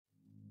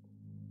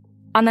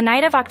On the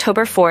night of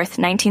October 4th,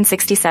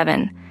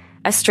 1967,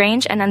 a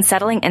strange and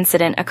unsettling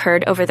incident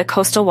occurred over the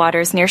coastal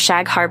waters near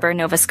Shag Harbour,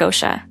 Nova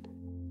Scotia.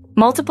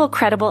 Multiple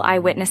credible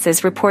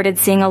eyewitnesses reported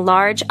seeing a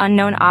large,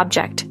 unknown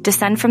object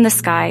descend from the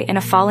sky in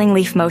a falling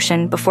leaf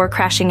motion before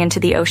crashing into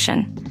the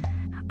ocean.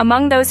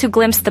 Among those who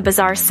glimpsed the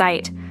bizarre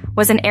sight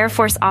was an Air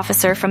Force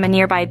officer from a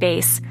nearby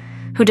base,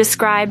 who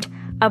described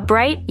a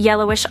bright,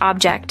 yellowish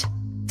object,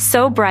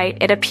 so bright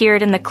it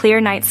appeared in the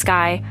clear night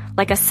sky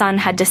like a sun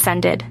had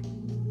descended.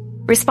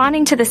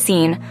 Responding to the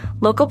scene,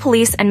 local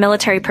police and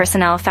military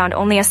personnel found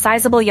only a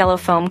sizable yellow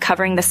foam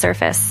covering the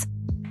surface.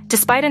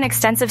 Despite an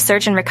extensive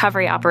search and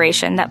recovery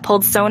operation that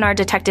pulled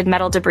sonar-detected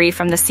metal debris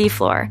from the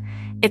seafloor,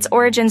 its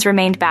origins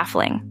remained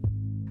baffling.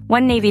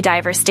 One Navy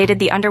diver stated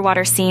the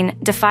underwater scene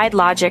defied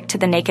logic to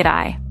the naked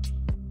eye.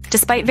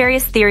 Despite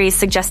various theories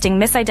suggesting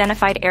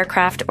misidentified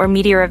aircraft or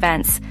meteor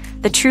events,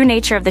 the true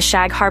nature of the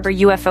Shag Harbour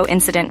UFO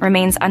incident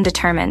remains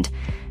undetermined,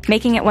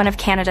 making it one of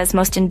Canada's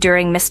most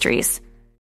enduring mysteries.